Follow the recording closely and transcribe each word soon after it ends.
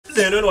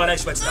Neno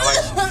wanaishi bati na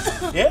waishi.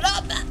 Eh?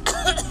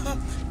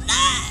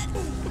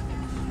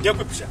 Ndio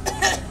kupisha.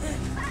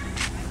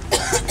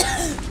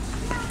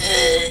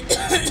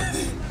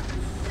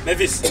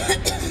 Mavis.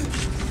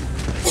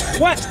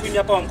 What when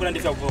you pa mkula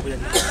ndivyo kwa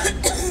kujani.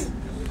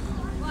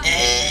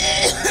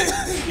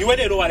 Iwe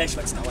neno wanaishi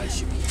bati na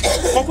waishi.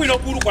 Kwa kuino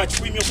kuru kwa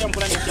chikuimyo kwa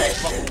mkula ndivyo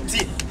kwa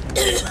kuti.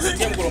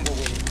 Tie mkolombo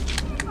wewe.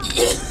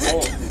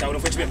 Oh, ndio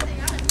unafanya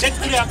let's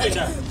kule hapo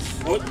nda.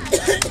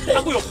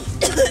 Hapo yo.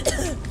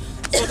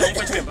 So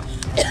tampa chwemba.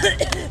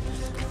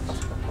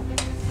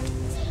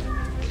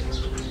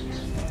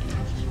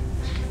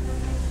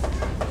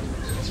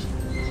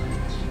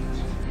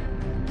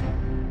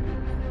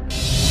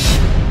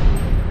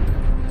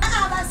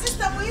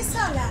 Sister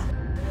Muisala.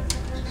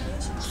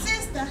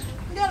 Sister,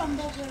 ndio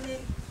mbogole.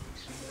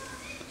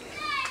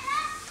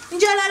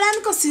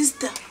 Njolalani ko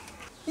sister.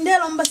 Ndio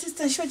lomba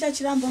sister sho cha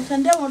chirambo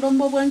ndio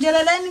ndombo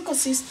njolalani ko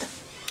sister.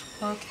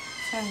 Okay,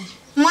 fine.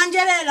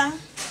 Mwanjelela.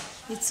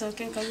 It's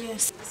okay,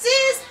 kabisa.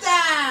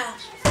 Sister.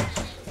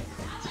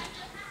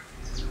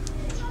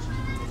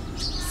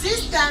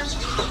 Sister.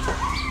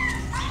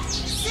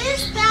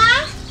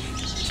 Sister.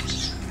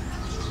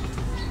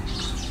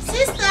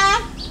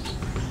 Sister.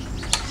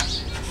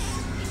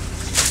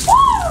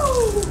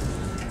 Woo!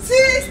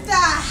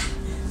 Sister.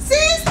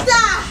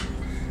 Sister.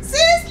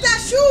 Sister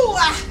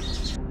Shua.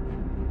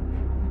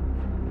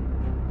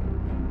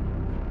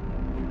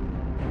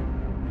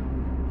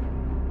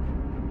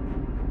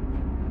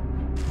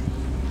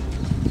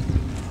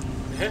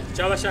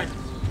 Chawa shani.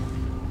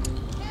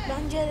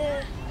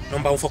 Banjele.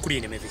 Nomba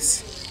ufakuline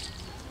Mavis.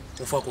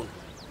 Ufakuna.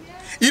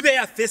 Ibe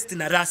ya first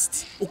na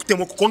last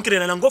ukutemo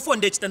kukonkerera na ngofo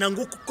ndechita na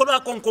nguku kola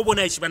konkobo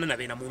na ishibana na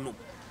bena munu.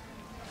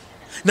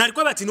 Na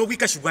alikuwa bati no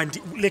bwika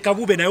shubandi leka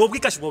bube na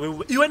obwika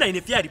shubobe iwe na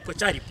ine fyari po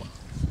charipo.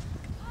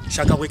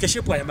 Shaka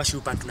wekeshe po ya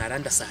mashupa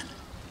tunaranda sana.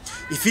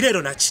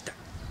 Ifirero na chita.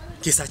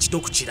 Kisa chito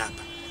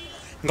kuchirapa.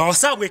 Nga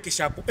wasabwe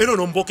keshapo ero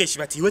nomboke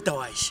shibati iwe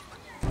tawaishi.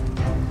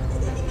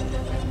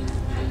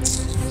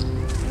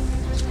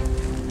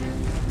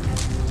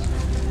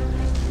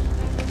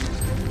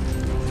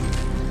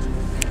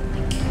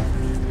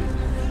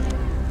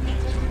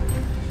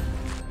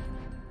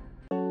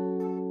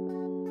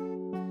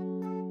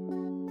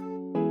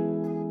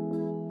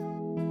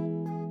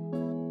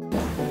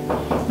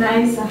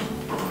 Nice.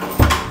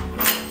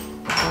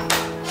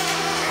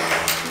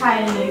 Hi,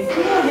 Iness.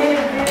 Hey,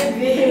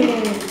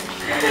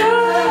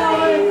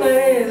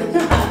 baby.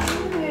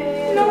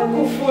 No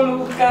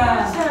kufuluka.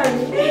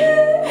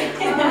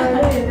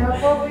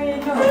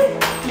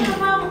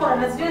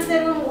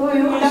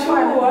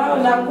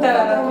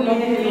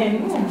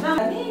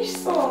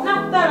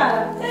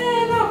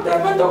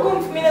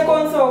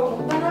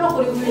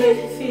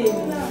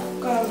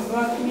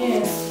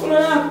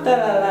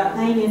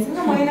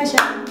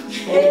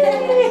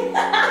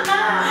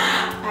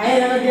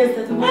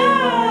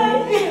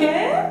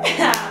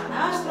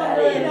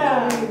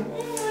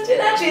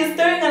 She's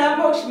throwing an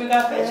box, she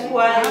got fetch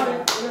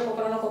wine.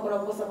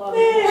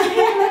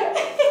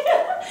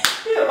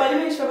 But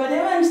I'm sure they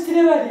want to do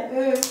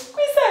it.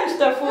 We sent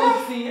the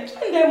food,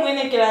 and then when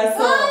they get us.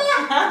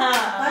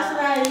 That's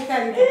right.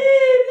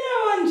 No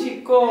one,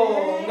 Chico,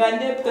 and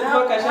they put the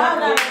book as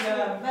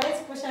but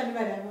it's push out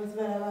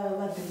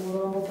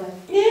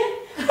yeah,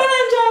 but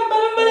I'm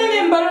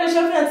jumping, but I'm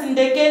showing in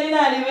the getting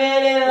out of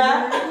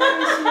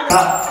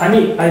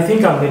Honey, I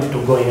think I'm ready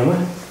to go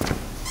in.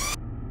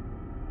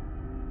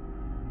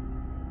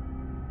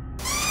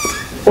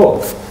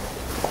 Oh,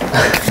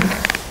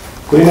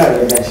 good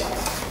night,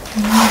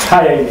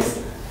 hi, Iness.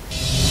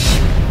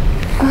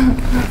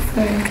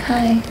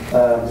 Hi.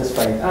 Just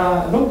fine.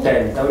 Long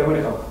time.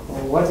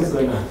 What is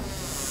going on?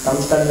 Come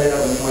stand there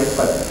and wait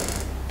for that.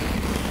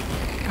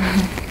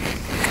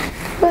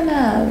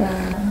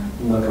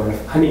 No problem.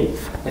 Honey,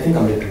 I think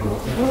I'm ready to go.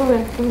 Oh,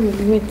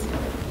 wait.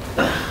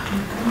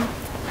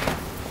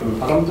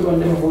 I come to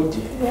one food.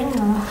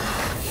 Yeah.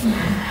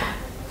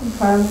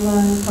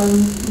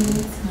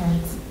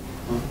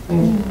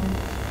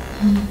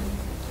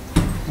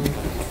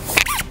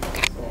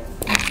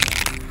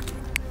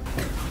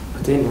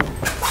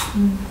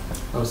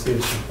 I'll see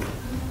you soon.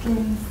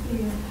 Okay, see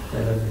you. I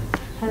love you.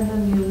 I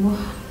love you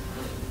more.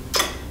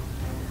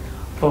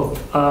 Oh,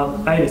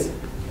 Iness.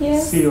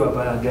 Yes. See you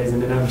about guys in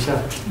the Namisha.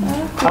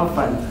 Have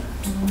fun.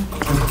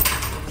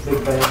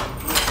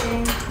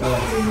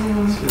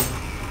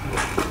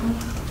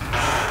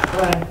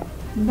 Bye.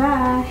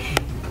 Bye. Bye.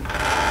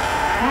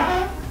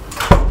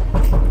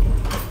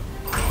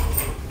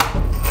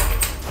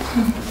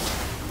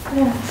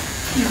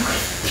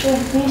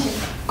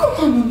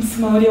 Como não se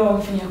mauriou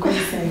vinha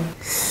conhecer?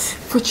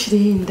 Vou tirar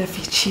ainda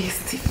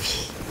fichiste,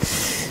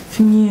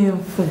 vinha.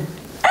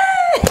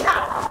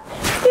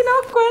 E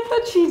não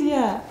conta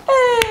tirar.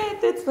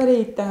 Te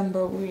farei tamba,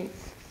 ui.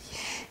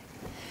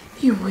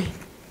 E ui,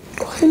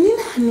 corre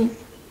nani?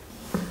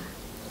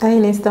 Ai,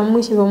 Iness, tá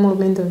muito bom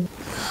momento.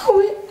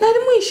 Ui, nada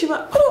muito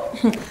chiva.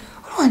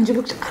 Oh,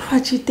 Angelo, que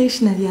a chite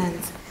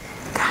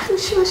Cara,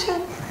 chiva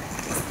chani.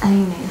 Ai,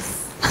 Iness.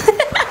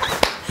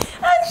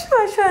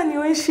 Chiva chani. nani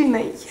weshina?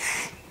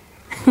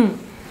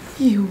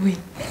 Iwe.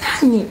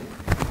 Nani?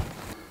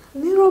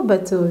 Ni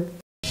Robert huyo.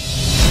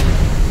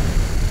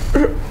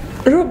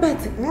 Robert?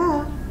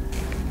 Yeah.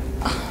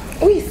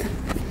 Who is?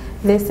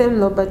 The same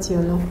Robert you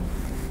know.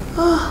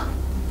 Ah.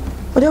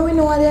 Oda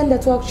wino wale anda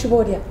tuwa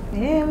kuchiboria.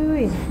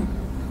 Oui.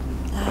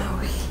 Ah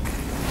oui.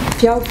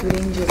 Fiao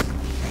fulenje.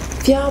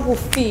 Fiao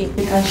fi.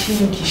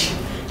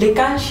 Le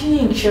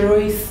kanshingisha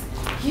Royce.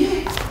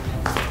 Yeah.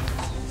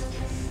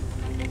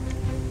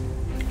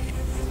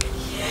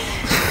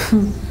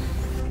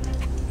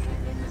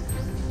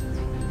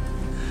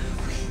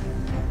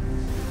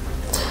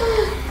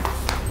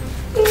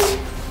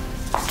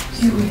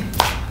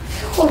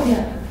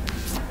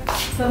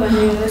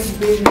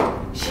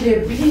 She a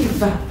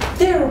believer.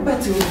 They're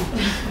Roberting.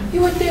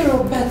 You are there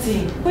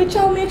Roberting. Which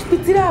I'll make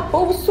it up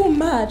oh so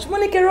much.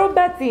 Monica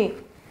Roberting.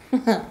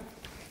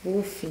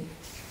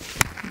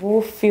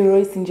 Wofi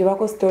Royce in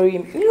Jabako story.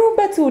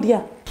 Robert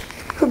Udia.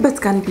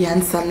 Robert can't be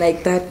handsome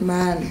like that,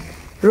 man.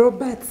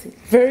 Robert,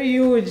 very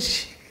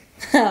huge.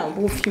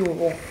 Wofi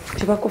wo.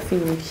 Jabako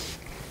feel.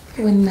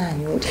 When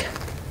nani Udia.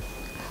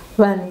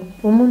 Vani,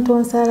 umuntu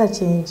onsala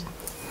change.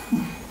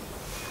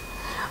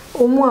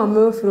 Umwami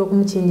ofiro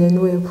kumchinja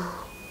niwepo.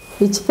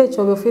 Ichipe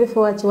chobe ofiro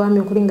fo wachi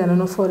wami kulingana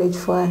no forage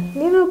for.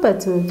 Ni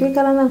Robert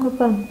twikala nanko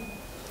pam.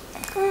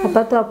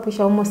 Apato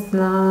apusha almost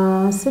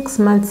na 6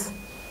 months.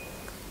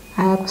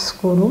 Aya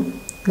kuskuru,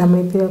 na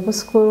mwipira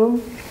kuskuru.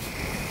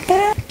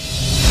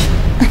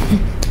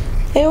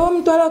 Ewa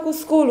mtwala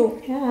kuskulu?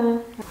 Yeah.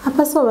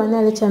 Hapa so bani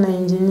alicha na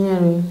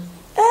engineering.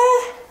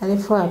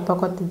 Alifo hapa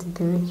kwa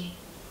degree.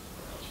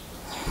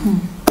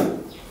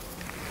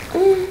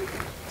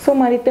 So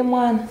marite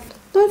mwana.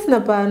 Don't na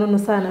pano no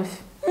sana fi.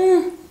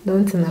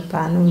 Don't na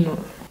pano no.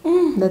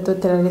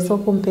 Ndatotera leso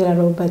kumpira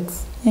Robert.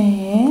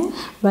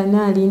 Bani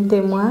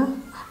alintemwa,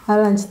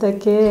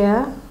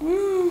 alanchitakea.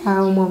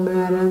 Au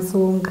mume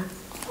aransunga.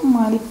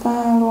 Mali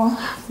parwa.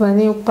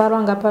 Bani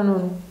parwa ngapa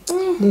nono.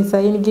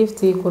 Nisa ini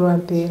gift ikurwa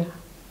mpira.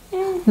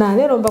 Na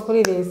lero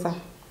mbakuliresa.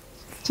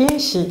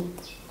 Chinshi.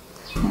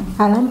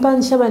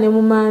 Alampangisha bane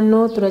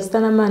mumano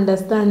turachitana ma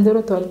understand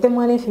ro twalite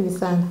mwana ifi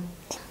bisana.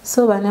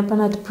 So bane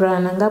apana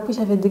tuprana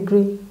ngapusha fe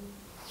degree.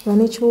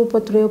 Bane chupo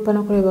tureo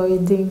pana kureba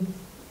wedding.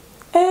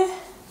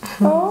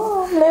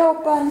 Oh, leo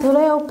pana.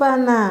 Tureo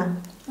pana.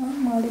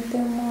 Malite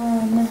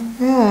mwana.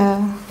 Yeah.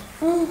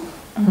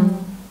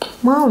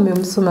 Mwa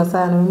msuma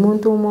sana,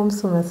 umuntu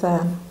msuma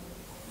sana.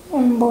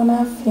 Mbona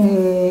afi.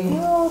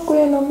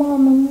 Kule na mama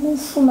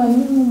msuma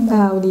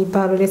nyuma. Uli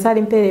paro le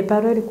sali mpere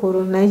paro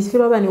likuru na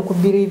isifiro bani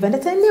ukubiriva.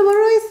 Ndata ndi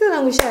Royce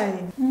na ngushani.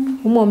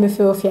 Umome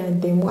fe ofya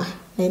ndemwa.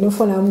 Na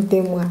inofona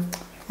mtemwa.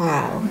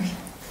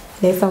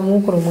 Lesa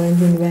mukuru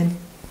mwanjini bani.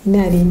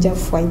 Ina alinja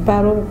fwa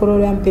iparo ukuru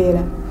ya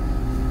mpera.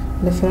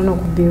 Ndafira no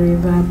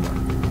kubiriva hapo.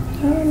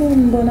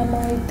 Mbona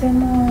maite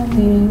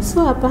mwana.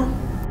 So hapa.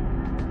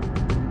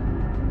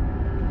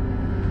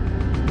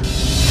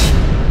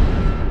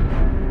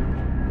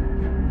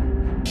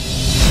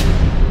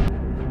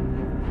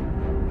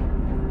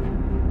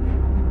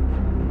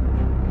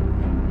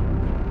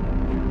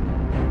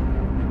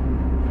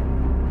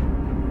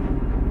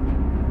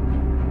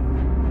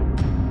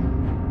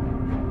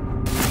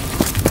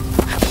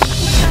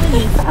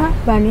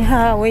 Bani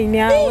hawe ni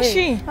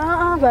hawe.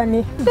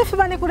 Bani. Ndefu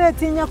bani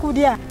kuletinya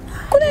kudia.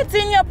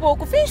 Kuletinya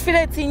poko, fish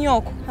filetinya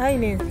oko.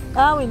 Haine.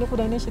 Hawe ni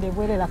kudanishire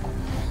bwele lako.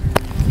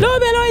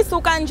 Lobe Royce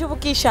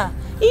ukanjivukisha.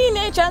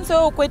 Ine chance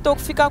yo kweto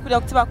kufika kuja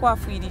kutiba kwa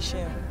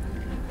afuirishe.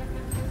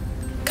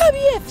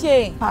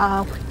 Kabiefye.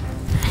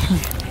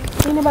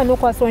 Ine bani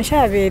kwa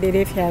sonsha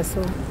verere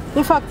fyaso.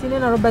 In fact ine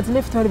na Robert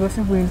neftali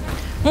bafibwini.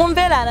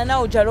 Mumbelana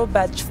na uja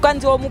Robert,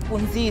 fukanzi wo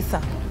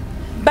mupunzisa.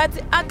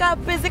 But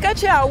akapezeka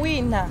che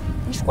awina.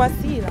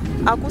 Nishkwasira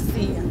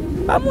akusiya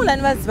bamuna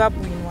nibaziba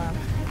bwino apa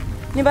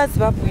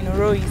nibaziba bwino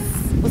Royce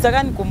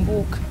uzakani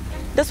kumbuka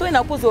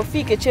ndaswena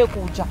kuzofike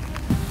chekuja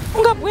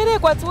ungabwere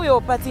kwathi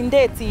uyo pati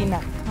ndetina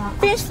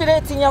fish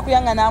fileti nyaku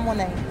yanga namo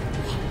nayi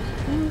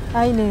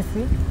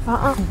ainesi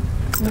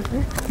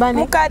bani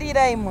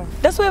mukarira imwe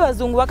ndaswe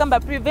bazungu bakamba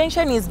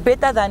prevention is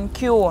better than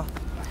cure.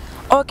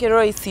 Okay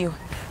Royce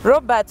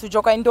Robert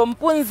ujoka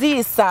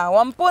ndompunzisa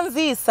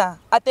wampunzisa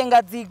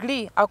atenga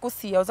degree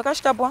akusiya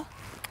uzakashitapwa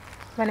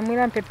bani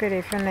mwila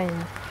mpepere fyo na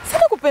imo.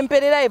 Sina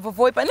kupemperera hivyo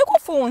voipa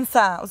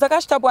nikufunza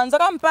uzakashitapwa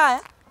nzaka mpaya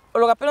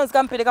oloka pelo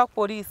zikampeleka ku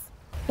police.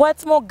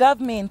 What more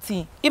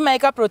government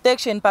imaika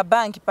protection pa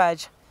bank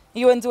paja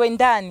iwe ndiwe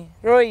ndani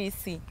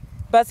Royce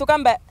basi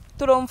ukamba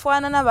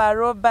tulomfwana na ba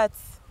Robert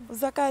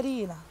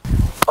uzakarira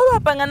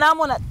olwapanga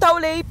namona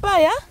taule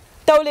ipaya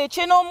taule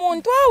cheno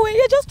omuntu awe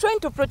you're just trying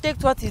to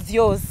protect what is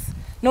yours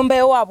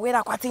nombe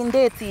wabwera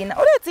kwatindetina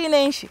uletina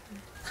enshi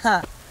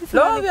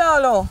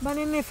lobyolo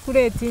bani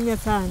nefukuletinya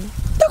sana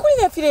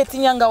takuline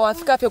filetinya nga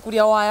wafika fye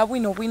kulya waya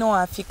bwino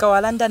wafika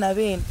walanda na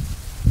bene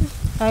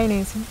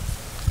ainesi.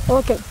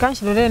 Okay,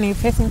 kanshilole ni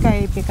face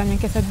nkaipe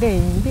kanyekesa day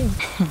mbi.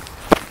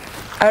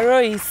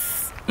 Royce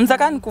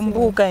mzakani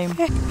kumbuka imo.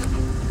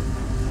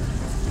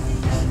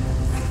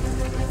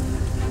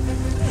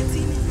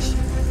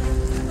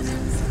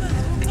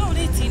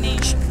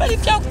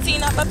 Wali pia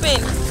kutina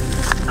papeni.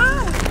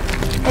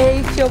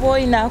 Ifyo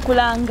boy na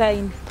kulanga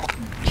ini.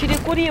 Chiri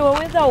kuri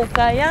waweza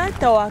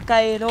ukayata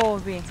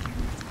wakaerobe.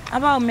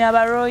 Aba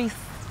umyaba Royce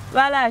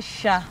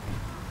balasha.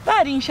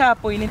 Bari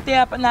nshapo inete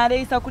apa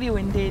nareisa kuri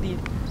wenderire.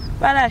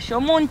 Balasha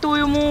omuntu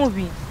uyu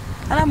mubi.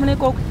 Ala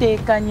muneko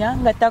kutekanya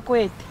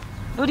ngatakwete.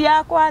 Duri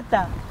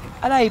akwata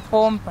ala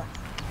ipompa.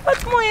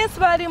 Batmo yes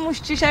bari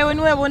mushtisha iwe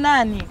niwe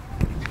bonani.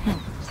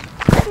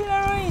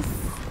 Royce.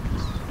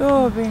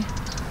 Dobe.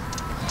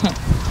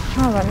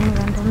 Bari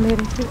muganda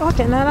mbere.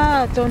 Okay,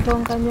 nara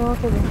tontonka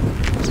nyoke be.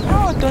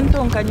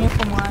 Tontonka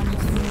nyoke mwana.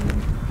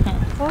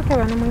 Okay,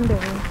 bana mwende.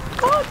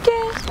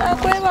 Okay,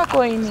 akweba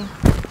koine.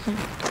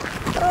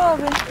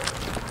 Dobe.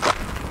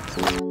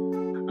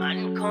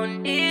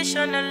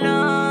 Unconditional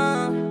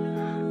love.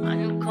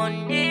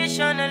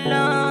 Unconditional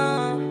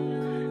love.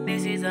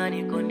 This is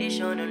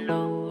unconditional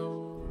love.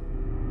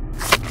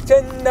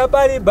 Chenda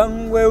pari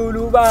bangwe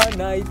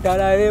ulubana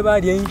italale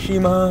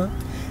barienshima.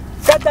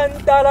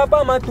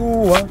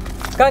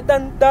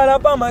 Katantara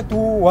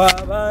pamatua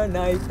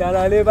bana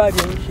italale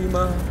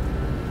barienshima.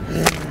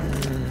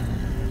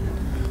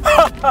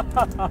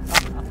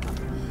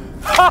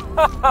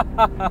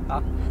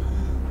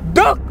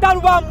 Dr.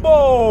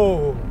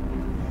 Lubambo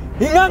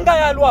inganga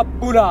ya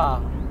luapura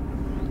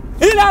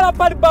ilala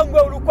pari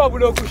bangwe ulukwa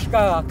bulo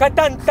kushika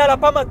katantara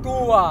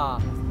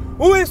pamatua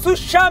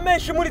uisushame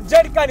shimuri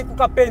jerikani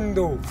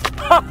kukapendo.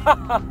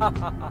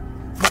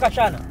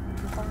 Mukashana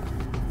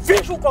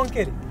fishu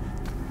konkere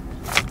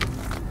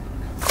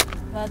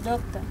Ba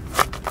doctor.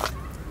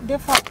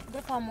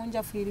 Defa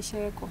munja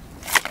firisheko.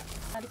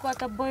 Alikuwa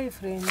ta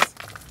boyfriend.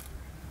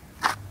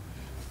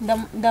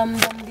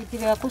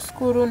 Ndamdikira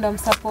kuskuru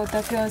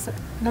ndamsupporta kyonse.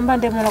 Namba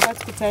ndemona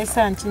kwati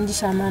kitaisa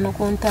nchinjisha mano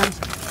kontanje.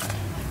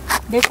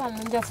 Defa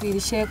munja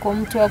firisheko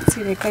mtu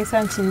akutire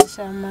kaisa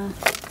nchinjisha mano.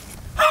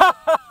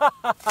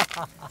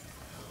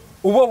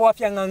 Ubo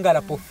wafya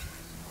ngangala pofi.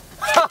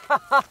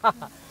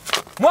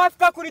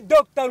 Mwafika kuri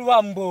Dr.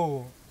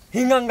 Lubambo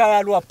inganga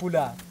ya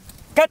luapula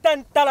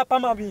katantala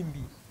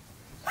pamabimbi.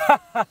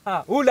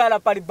 Ulala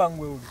pari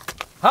bangwe ulu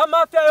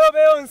hamafya yobe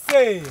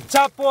yonse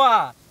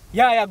chapwa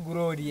ya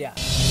Gloria.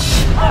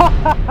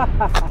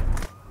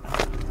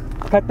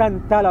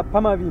 Katantala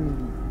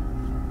pamabimbi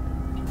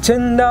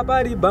chenda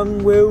pari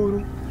bangwe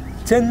ulu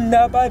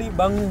chenda pari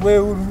bangwe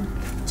ulu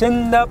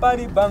chenda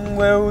pari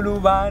bangwe ulu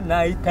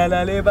bana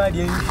italale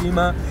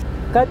barienshima.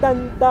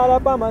 Katantala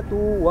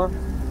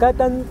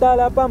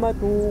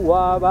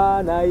pamatua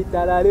bana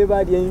italale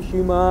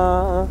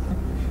barienshima.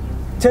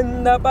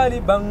 Chenda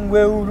pari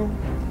bangwe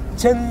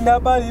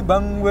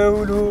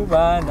ulu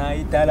bana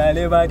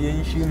italale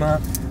barienshima.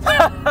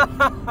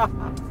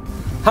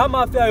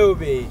 Hamafya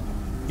yobe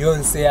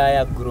yonse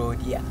ya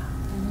Gloria.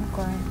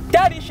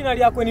 Dari shina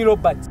lyako ni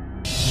Robert.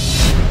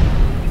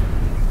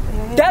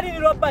 Dari ni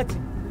Robert.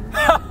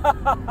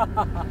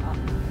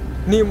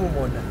 Ni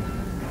mumona.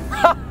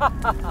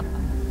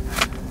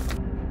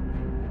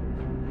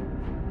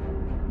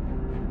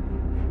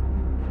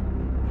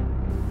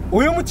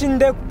 Uyu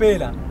muchinde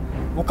kupela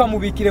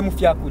ukamubikire mu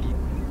fyakulya.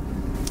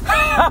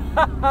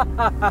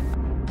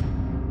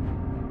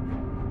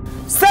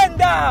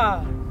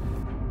 Senda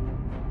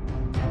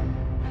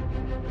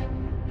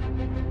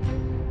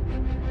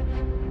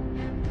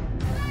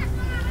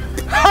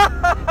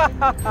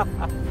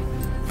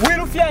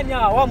wirufyanya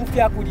wa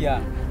mufyakulya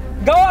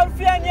ngawa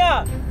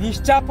rufyanya ni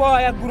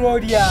chapa ya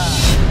Gloria.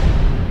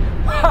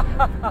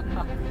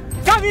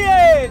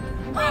 Kabie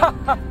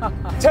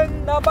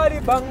chenda bari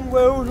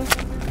bangwe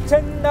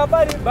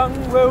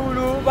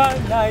ulu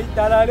bana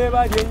italale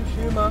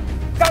barienshima.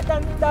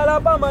 Katantala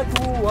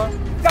pamatua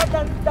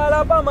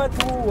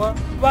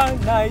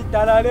bana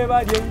italale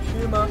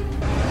barienshima.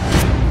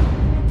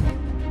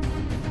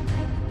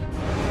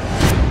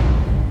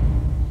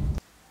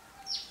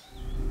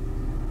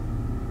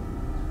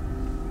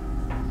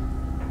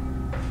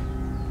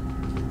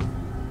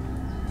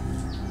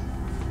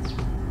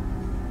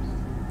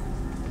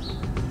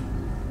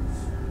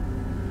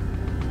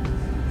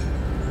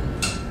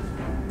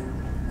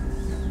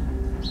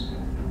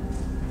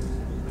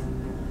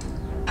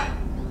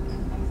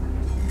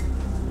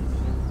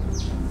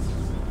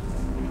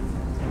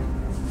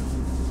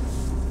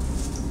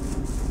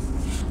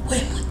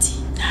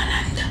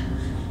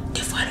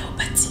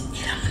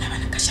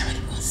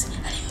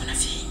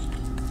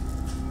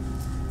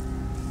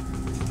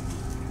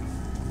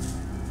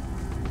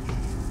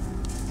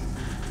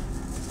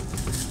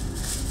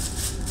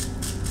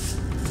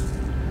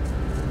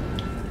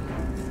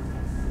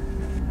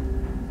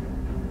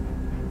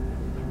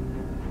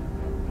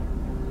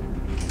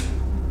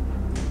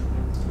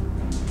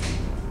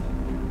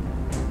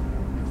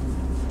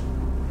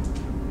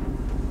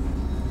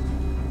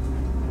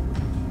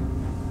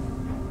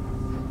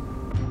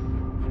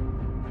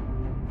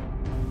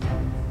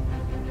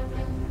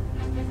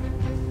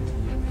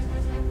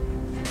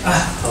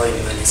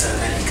 Kawaida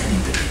sana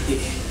nikanipe.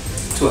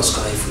 Tu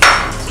askaifu.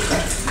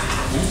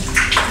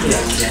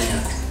 Ya mjani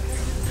yako.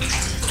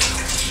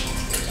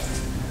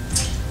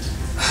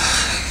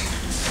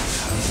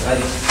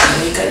 Hadi.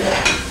 Kanya.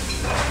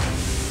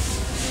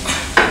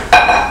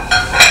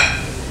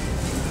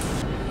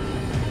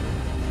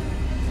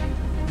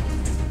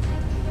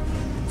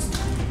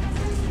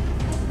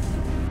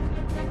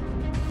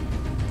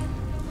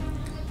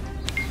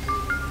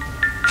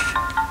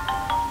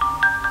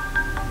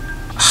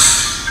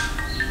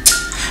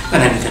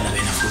 Ananiita na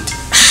bena futi.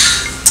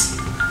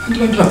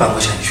 Ndio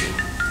mapangosha nisho.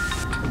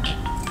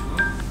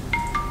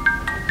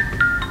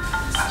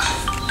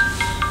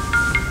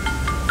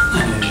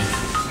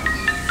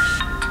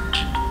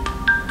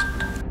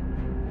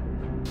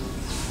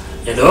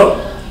 Hello?